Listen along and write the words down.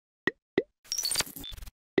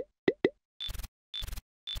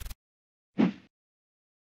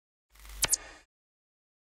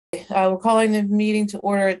We're calling the meeting to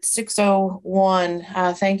order at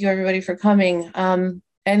 6:01. Thank you, everybody, for coming.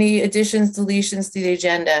 Any additions, deletions to the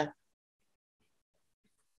agenda?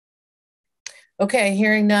 Okay,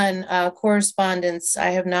 hearing none. Correspondence, I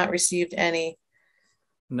have not received any.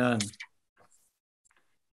 None.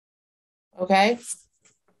 Okay.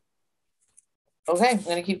 Okay, I'm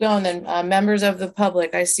going to keep going then. Members of the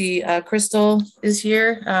public, I see Crystal is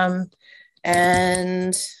here.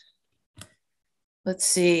 And let's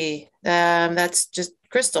see, that's just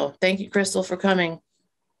Crystal. Thank you, Crystal, for coming.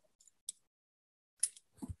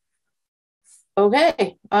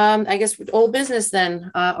 Okay, I guess old business then.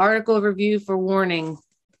 Article of review for warning.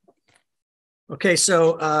 Okay,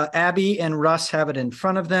 so Abby and Russ have it in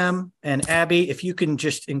front of them. And Abby, if you can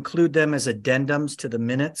just include them as addendums to the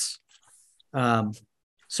minutes.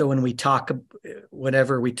 So when we talk,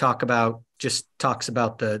 whatever we talk about, just talks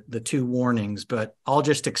about the two warnings, but I'll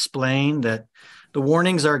just explain that the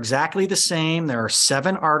warnings are exactly the same. There are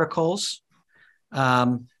 7 articles.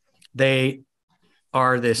 They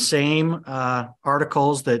are the same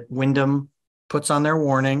articles that Windham puts on their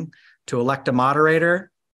warning: to elect a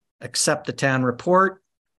moderator, accept the town report,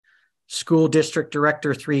 school district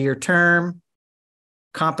director 3-year term,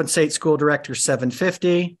 compensate school director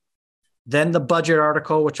 $750, then the budget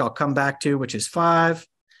article, which I'll come back to, which is 5.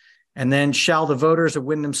 And then shall the voters of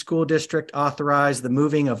Windham School District authorize the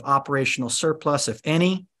moving of operational surplus, if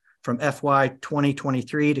any, from FY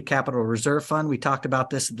 2023 to Capital Reserve Fund. We talked about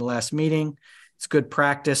this at the last meeting. It's good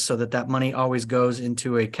practice so that money always goes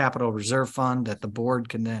into a capital reserve fund that the board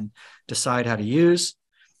can then decide how to use.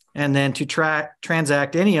 And then to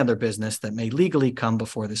transact any other business that may legally come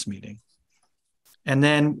before this meeting. And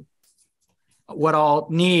then what I'll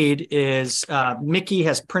need is Mickey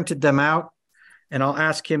has printed them out, and I'll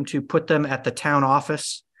ask him to put them at the town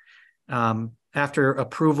office after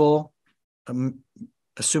approval.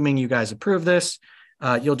 Assuming you guys approve this,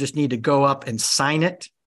 you'll just need to go up and sign it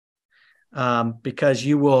because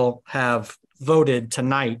you will have voted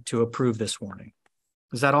tonight to approve this warning.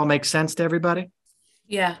 Does that all make sense to everybody?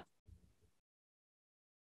 Yeah.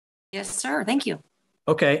 Yes, sir. Thank you.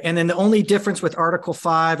 Okay. And then the only difference with Article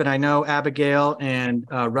 5, and I know Abigail and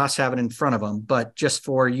Russ have it in front of them, but just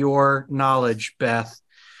for your knowledge, Beth,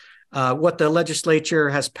 what the legislature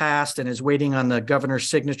has passed and is waiting on the governor's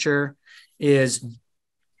signature is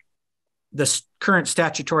the current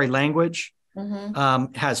statutory language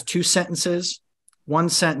has 2 sentences. One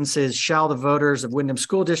sentence is, shall the voters of Windham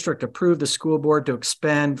School District approve the school board to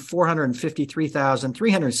expend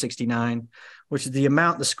 $453,369, which is the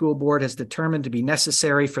amount the school board has determined to be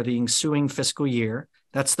necessary for the ensuing fiscal year.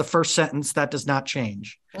 That's the first sentence. That does not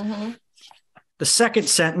change. The second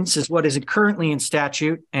sentence is what is currently in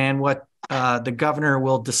statute and what the governor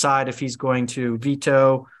will decide if he's going to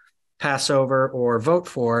veto, pass over, or vote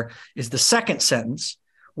for, is the second sentence,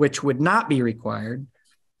 which would not be required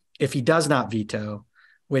if he does not veto,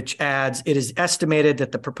 which adds, it is estimated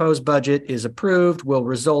that the proposed budget is approved will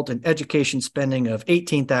result in education spending of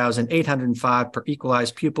 $18,805 per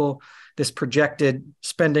equalized pupil. This projected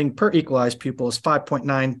spending per equalized pupil is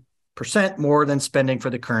 5.9% more than spending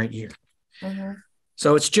for the current year.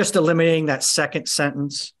 So it's just eliminating that second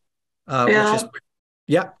sentence, which is,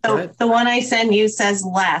 yeah. So the one I sent you says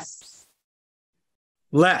less.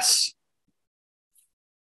 Less.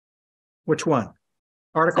 Which one?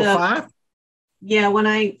 Article 5? Yeah, when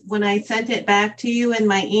I sent it back to you in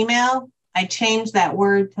my email, I changed that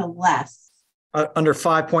word to less. Under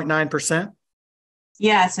 5.9%?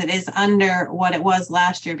 Yes, it is under what it was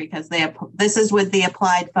last year because this is with the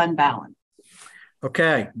applied fund balance.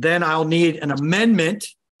 Okay, then I'll need an amendment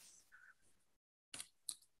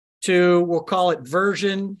to, we'll call it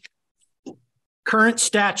current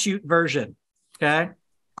statute version. Okay,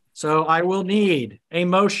 so I will need a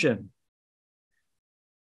motion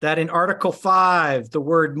that in Article 5, the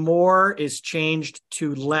word more is changed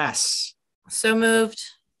to less. So moved.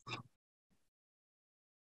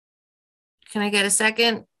 Can I get a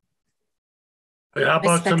second? Hey, how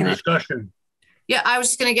about some discussion? Yeah, I was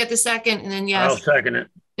just going to get the second and then yes. I'll second it.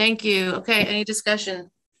 Thank you. Okay, any discussion?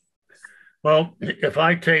 Well, if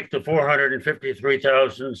I take the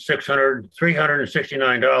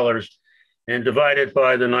 $453,369 and divide it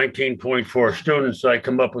by the 19.4 students, I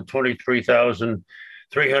come up with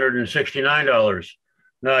 $23,369,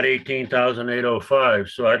 not $18,805.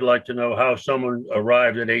 So I'd like to know how someone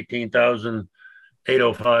arrived at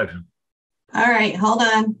 $18,805. All right, hold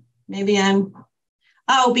on. Maybe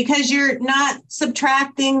because you're not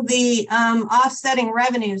subtracting the offsetting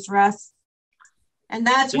revenues, Russ. And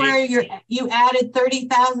that's where you added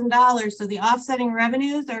 $30,000. So the offsetting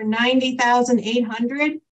revenues are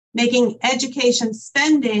 $90,800. making education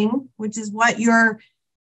spending, which is what your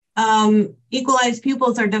equalized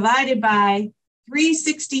pupils are divided by,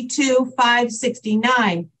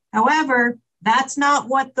 362,569. However, that's not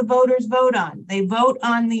what the voters vote on. They vote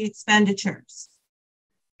on the expenditures.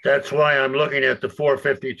 That's why I'm looking at the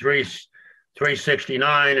 453,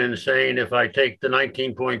 369 and saying if I take the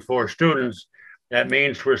 19.4 students, that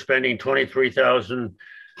means we're spending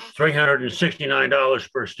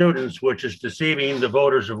 $23,369 per student, which is deceiving the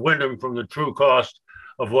voters of Windham from the true cost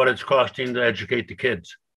of what it's costing to educate the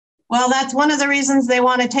kids. Well, that's one of the reasons they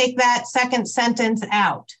want to take that second sentence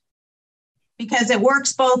out, because it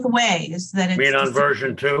works both ways. That it's mean on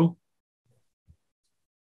version 2?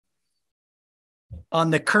 On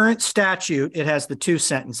the current statute, it has the 2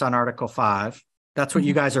 sentence on Article 5. That's what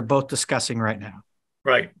you guys are both discussing right now.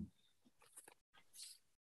 Right.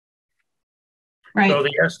 Right. So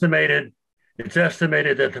it's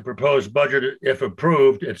estimated that the proposed budget, if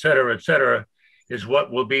approved, et cetera, is what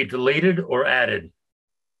will be deleted or added.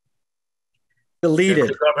 Deleted. If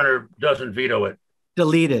the governor doesn't veto it.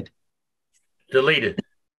 Deleted. Deleted.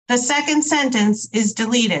 The second sentence is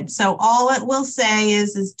deleted. So all it will say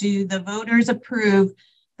is do the voters approve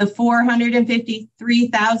the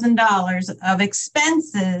 $453,000 of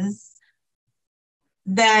expenses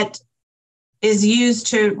that is used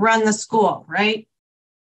to run the school, right?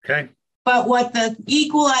 Okay. But what the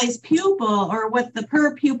equalized pupil or what the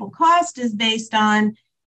per pupil cost is based on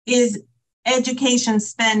is education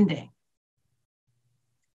spending.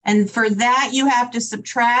 And for that, you have to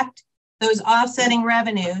subtract those offsetting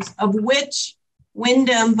revenues, of which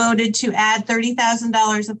Windham voted to add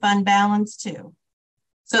 $30,000 of fund balance to.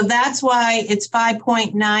 So that's why it's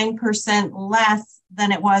 5.9% less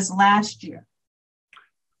than it was last year.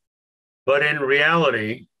 But in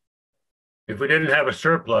reality, if we didn't have a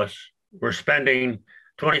surplus, we're spending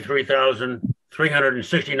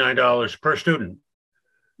 $23,369 per student.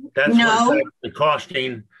 That's what it's actually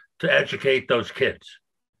costing to educate those kids.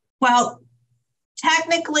 Well,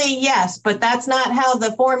 technically, yes, but that's not how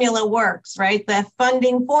the formula works, right? The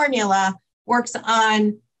funding formula works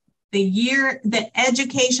on the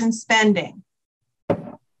education spending. I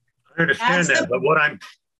understand that, but what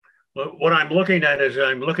I'm looking at is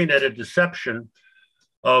I'm looking at a deception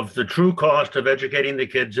of the true cost of educating the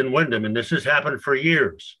kids in Windham, and this has happened for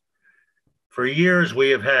years. For years,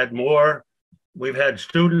 we've had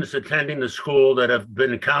students attending the school that have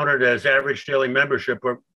been counted as average daily membership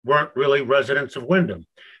but weren't really residents of Windham.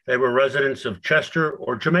 They were residents of Chester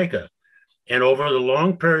or Jamaica. And over the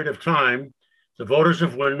long period of time, the voters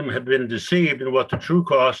of Windham have been deceived in what the true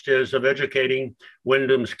cost is of educating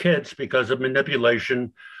Windham's kids because of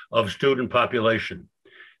manipulation of student population.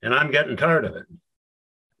 And I'm getting tired of it.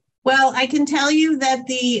 Well, I can tell you that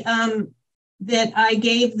that I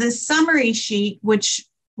gave this summary sheet, which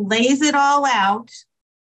lays it all out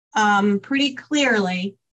pretty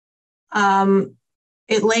clearly.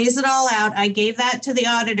 It lays it all out. I gave that to the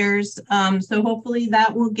auditors, so hopefully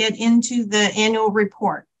that will get into the annual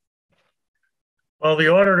report. Well,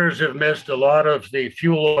 the auditors have missed a lot of the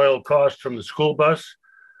fuel oil costs from the school bus.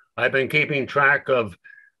 I've been keeping track of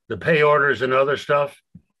the pay orders and other stuff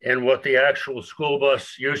and what the actual school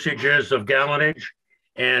bus usage is of gallonage.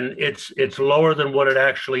 And it's lower than what it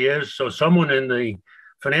actually is. So someone in the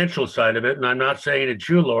financial side of it, and I'm not saying it's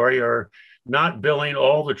you, Lori, are not billing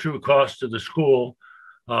all the true costs of the school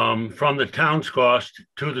from the town's cost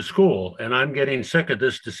to the school. And I'm getting sick of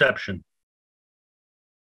this deception.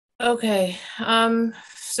 Okay.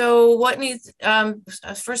 So what needs,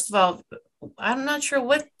 first of all, I'm not sure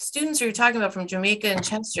what students are you talking about from Jamaica and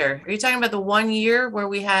Chester. Are you talking about the 1 year where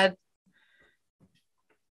we had?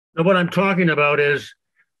 No, what I'm talking about is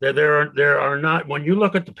that there are not, when you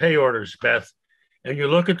look at the pay orders, Beth, and you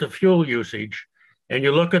look at the fuel usage, and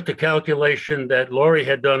you look at the calculation that Lori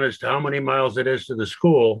had done as to how many miles it is to the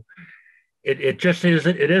school, it just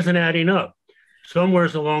isn't, it isn't adding up. Somewhere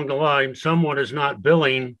along the line, someone is not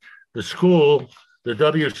billing the school, the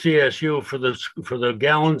WCSU, for the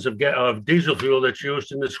gallons of diesel fuel that's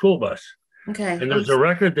used in the school bus. Okay. And there's a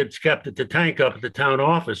record that's kept at the tank up at the town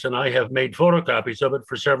office, and I have made photocopies of it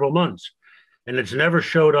for several months. And it's never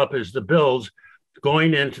showed up as the bills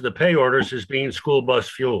going into the pay orders as being school bus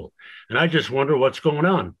fuel. And I just wonder what's going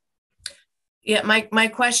on. Yeah, my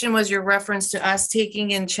question was your reference to us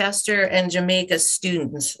taking in Chester and Jamaica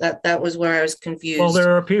students. That was where I was confused. Well,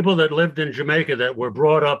 there are people that lived in Jamaica that were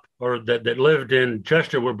brought up, or that lived in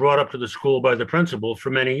Chester were brought up to the school by the principal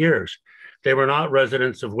for many years. They were not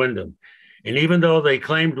residents of Windham. And even though they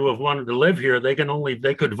claim to have wanted to live here, they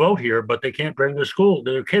could vote here, but they can't bring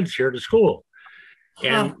their kids here to school.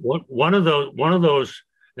 And one of those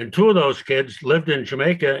And 2 of those kids lived in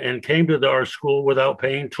Jamaica and came to our school without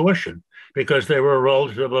paying tuition because they were a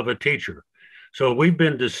relative of a teacher. So we've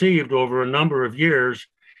been deceived over a number of years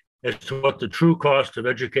as to what the true cost of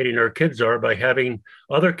educating our kids are by having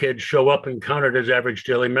other kids show up and counted as average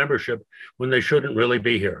daily membership when they shouldn't really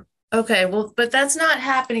be here. Okay, well, but that's not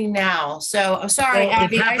happening now. So I'm sorry, Well,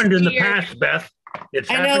 Abby. it's happened in the past, Beth. It's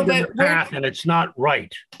happened in the past, and it's not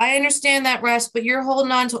right. I understand that, Russ, but you're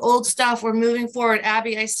holding on to old stuff. We're moving forward.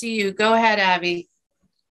 Abby, I see you. Go ahead, Abby.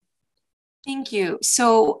 Thank you.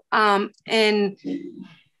 So, and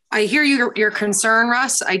I hear your concern,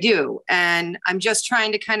 Russ. I do. And I'm just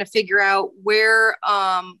trying to kind of figure out where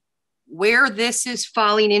this is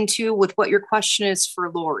falling into with what your question is for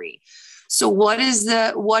Lori. So what is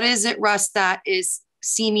it, Russ, that is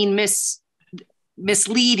seeming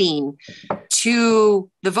misleading to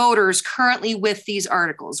the voters currently with these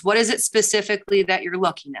articles? What is it specifically that you're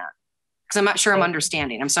looking at? Because I'm not sure I'm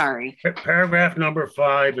understanding. I'm sorry. Paragraph number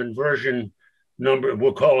 5 and version number,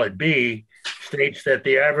 we'll call it B, states that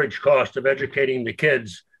the average cost of educating the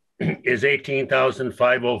kids is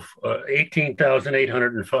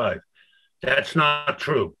 $18,805. That's not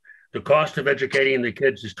true. The cost of educating the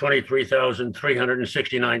kids is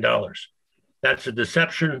 $23,369. That's a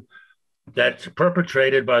deception that's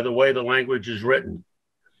perpetrated by the way the language is written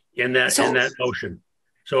in that motion.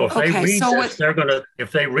 So if they read this,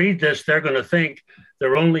 if they read this, they're gonna think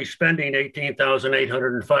they're only spending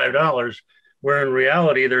 $18,805, where in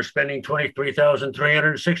reality they're spending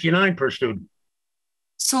 $23,369 per student.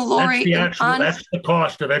 So Lori, that's the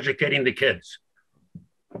cost of educating the kids.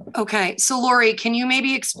 Okay, so Lori, can you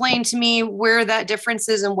maybe explain to me where that difference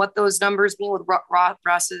is and what those numbers mean with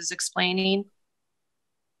Russ is explaining?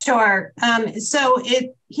 Sure. So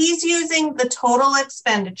he's using the total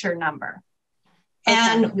expenditure number. Okay.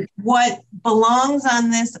 And what belongs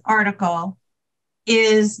on this article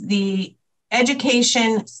is the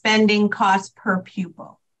education spending cost per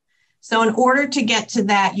pupil. So in order to get to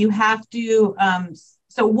that, you have to,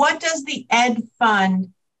 so what does the ed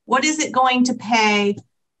fund, what is it going to pay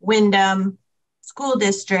Windham School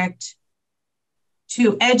District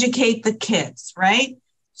to educate the kids, right?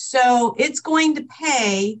 So it's going to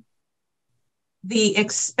pay the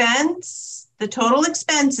expense, the total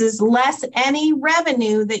expenses, less any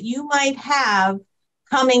revenue that you might have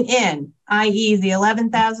coming in, i.e. the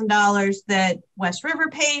 $11,000 that West River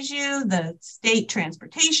pays you, the state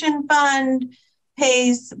transportation fund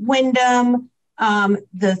pays Windham,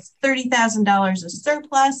 the $30,000 of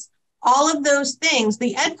surplus, all of those things.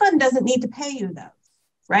 The ed fund doesn't need to pay you those,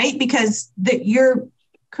 right? Because you're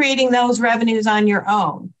creating those revenues on your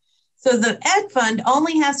own. So the ed fund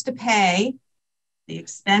only has to pay the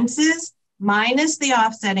expenses minus the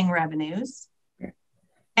offsetting revenues.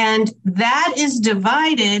 And that is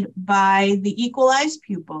divided by the equalized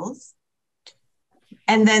pupils.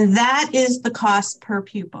 And then that is the cost per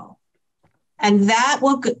pupil. And that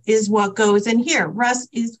is what goes in here. Russ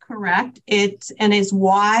is correct. And is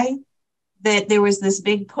why that there was this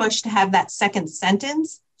big push to have that second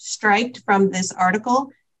sentence striked from this article,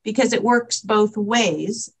 because it works both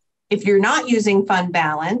ways. If you're not using fund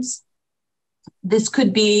balance, this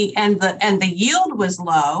could be, and the yield was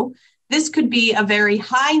low, this could be a very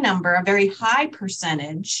high number, a very high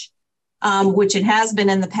percentage, which it has been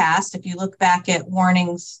in the past, if you look back at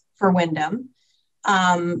warnings for Windham,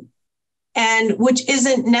 and which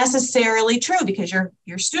isn't necessarily true because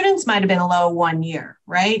your students might have been low 1 year,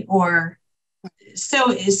 right? Or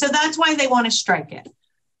so that's why they want to strike it.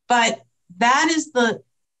 But that is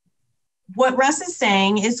what Russ is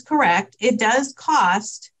saying is correct. It does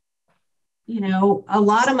cost, a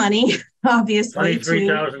lot of money, obviously.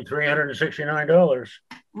 $23,369.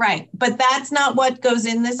 Right. But that's not what goes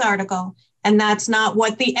in this article. And that's not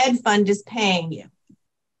what the ed fund is paying you.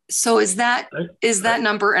 So is that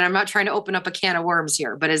number, and I'm not trying to open up a can of worms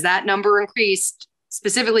here, but is that number increased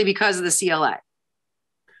specifically because of the CLA?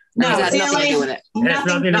 No, it has nothing to do with it. It has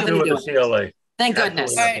nothing to do with the CLA. Thank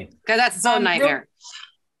goodness. Because that's its own nightmare.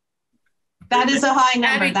 That is a high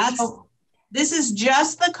number. This is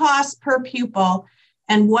just the cost per pupil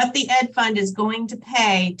and what the ed fund is going to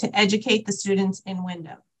pay to educate the students in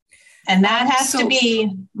Windham. And that has to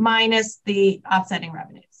be minus the offsetting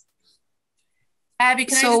revenues. Abby,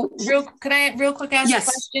 can I real quick ask a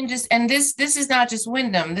question? This is not just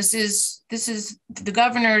Windham. This is the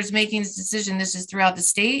governor is making this decision. This is throughout the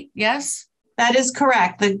state. Yes, that is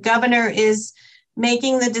correct. The governor is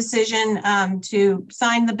making the decision to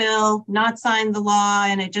sign the bill, not sign the law,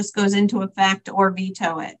 and it just goes into effect or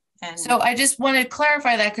veto it. And so I just want to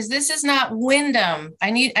clarify that because this is not Windham.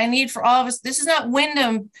 I need for all of us. This is not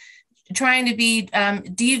Windham trying to be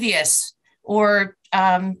devious or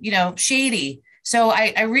shady. So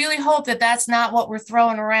I really hope that that's not what we're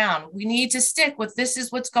throwing around. We need to stick with this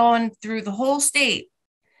is what's going through the whole state,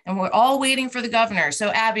 and we're all waiting for the governor. So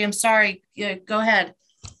Abby, I'm sorry. Go ahead.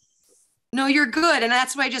 No, you're good. And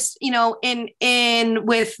that's why I just, in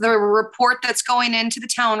with the report that's going into the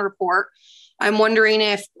town report, I'm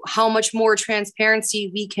wondering how much more transparency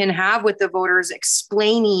we can have with the voters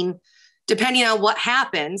explaining, depending on what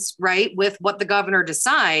happens, right, with what the governor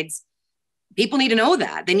decides. People need to know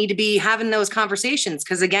that. They need to be having those conversations.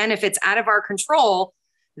 Because again, if it's out of our control,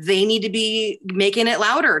 they need to be making it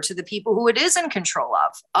louder to the people who it is in control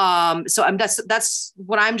of. So that's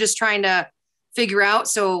what I'm just trying to figure out.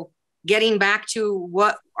 So getting back to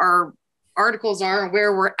what our articles are and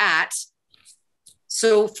where we're at.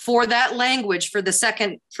 So for that language, for the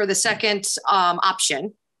second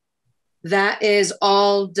option, that is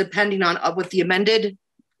all depending on with the amended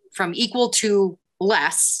from equal to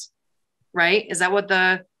less. Right? Is that what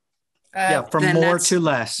from more to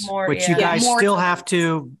less, which you guys still have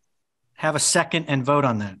to have a second and vote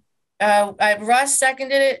on that. Russ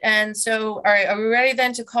seconded it. And so, all right, are we ready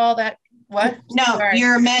then to call that? What? No,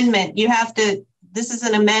 your amendment. You have to, this is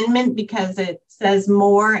an amendment because it says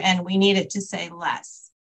more and we need it to say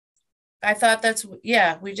less. I thought that's, so we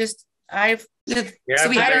had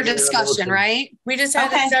our discussion, right? We just had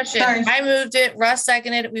a discussion. Sorry. I moved it. Russ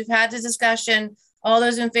seconded it. We've had the discussion. All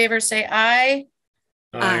those in favor say aye.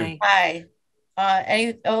 Aye.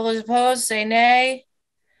 All those opposed say nay.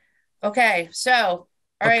 Okay, so all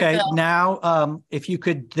right. Okay, Bill. now if you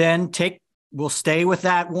could then we'll stay with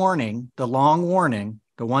that warning, the long warning,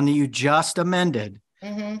 the one that you just amended.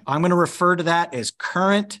 Mm-hmm. I'm going to refer to that as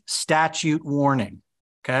current statute warning.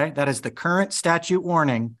 Okay, that is the current statute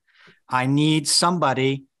warning. I need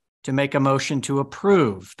somebody to make a motion to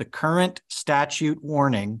approve the current statute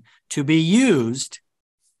warning to be used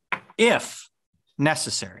if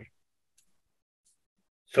necessary.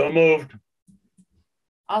 So moved.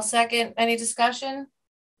 I'll second. Any discussion?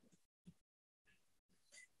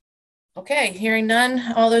 Okay, hearing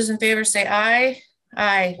none. All those in favor say aye.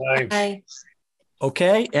 Aye. Aye. Aye.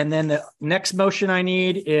 Okay, and then the next motion I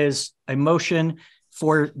need is a motion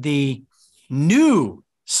for the new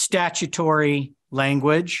statutory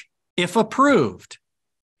language, if approved.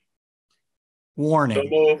 Warning. So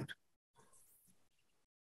moved.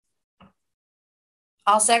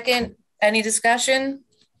 I'll second. Any discussion?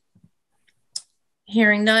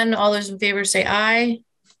 Hearing none. All those in favor say aye.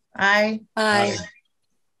 Aye. Aye.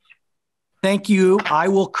 Thank you. I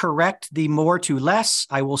will correct the more to less.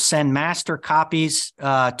 I will send master copies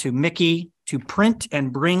to Mickey to print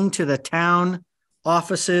and bring to the town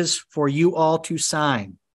offices for you all to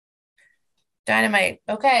sign. Dynamite.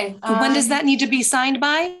 Okay. When does that need to be signed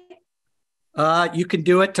by? You can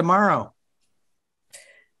do it tomorrow.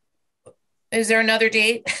 Is there another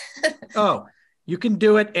date? Oh, you can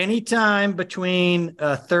do it anytime between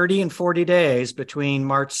 30 and 40 days between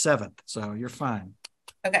March 7th. So you're fine.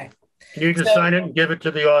 Okay. You can sign it and give it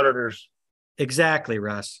to the auditors. Exactly,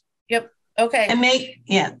 Russ. Yep. Okay. And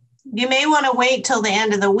you may want to wait till the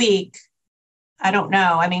end of the week. I don't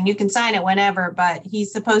know. I mean, you can sign it whenever, but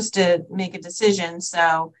he's supposed to make a decision.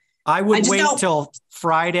 So I would wait till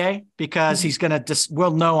Friday because he's going to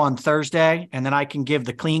we'll know on Thursday, and then I can give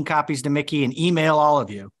the clean copies to Mickey and email all of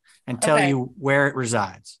you and tell you where it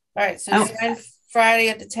resides. All right. So sign Friday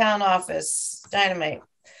at the town office. Dynamite.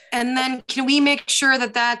 And then can we make sure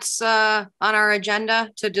that that's on our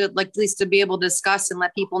agenda to do, like, at least to be able to discuss and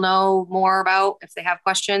let people know more about if they have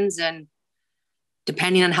questions, and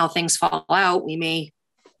depending on how things fall out, we may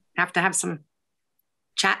have to have some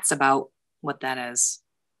chats about what that is.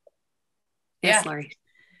 Yes, Lori.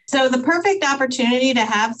 So the perfect opportunity to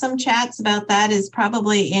have some chats about that is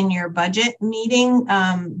probably in your budget meeting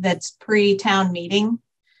that's pre-town meeting.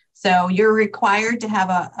 So you're required to have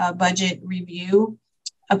a budget review,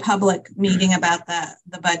 a public meeting about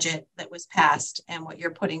the budget that was passed and what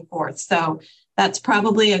you're putting forth. So that's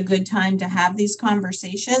probably a good time to have these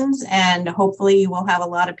conversations, and hopefully you will have a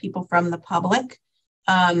lot of people from the public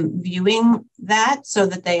viewing that so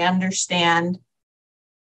that they understand,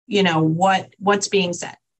 what's being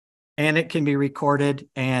said. And it can be recorded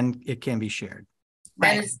and it can be shared.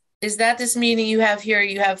 Right. And is that this meeting you have here?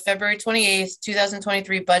 You have February 28th,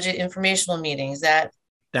 2023 budget informational meeting.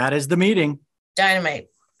 That is the meeting. Dynamite.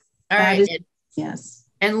 All right. Yes.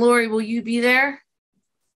 And Lori, will you be there?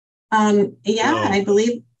 I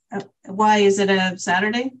believe. Why is it a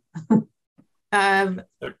Saturday? The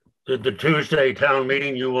Tuesday town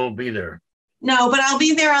meeting, you won't be there. No, but I'll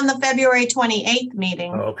be there on the February 28th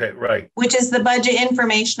meeting. Oh, okay, right. Which is the budget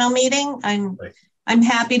informational meeting. I'm I'm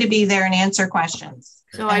happy to be there and answer questions.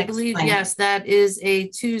 So I believe, yes, that is a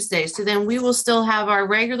Tuesday. So then we will still have our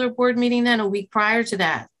regular board meeting then a week prior to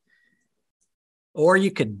that. Or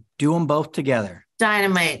you could do them both together.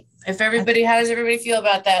 Dynamite. If everybody, how does everybody feel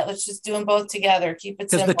about that? Let's just do them both together. Keep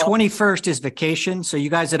it simple. Because the 21st is vacation. So you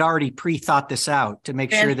guys had already pre-thought this out to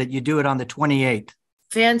make sure that you do it on the 28th.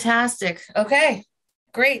 Fantastic. Okay,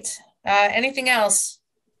 great. Anything else?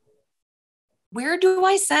 Where do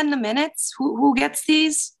I send the minutes? Who gets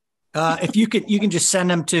these? If you could, you can just send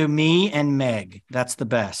them to me and Meg. That's the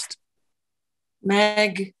best.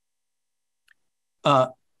 Meg.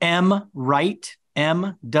 M Wright,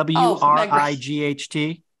 MWRIGHT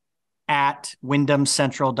at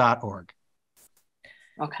wyndhamcentral.org.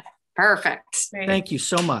 Okay, perfect. Great. Thank you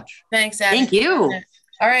so much. Thanks, Adam. Thank you.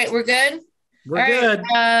 All right, we're good? We're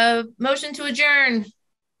good. Motion to adjourn.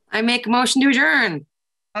 I make a motion to adjourn.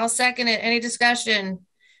 I'll second it. Any discussion?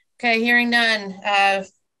 Okay, hearing none.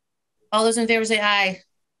 All those in favor say aye.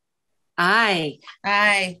 Aye.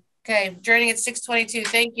 Aye. Okay, adjourning at 6:22.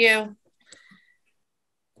 Thank you.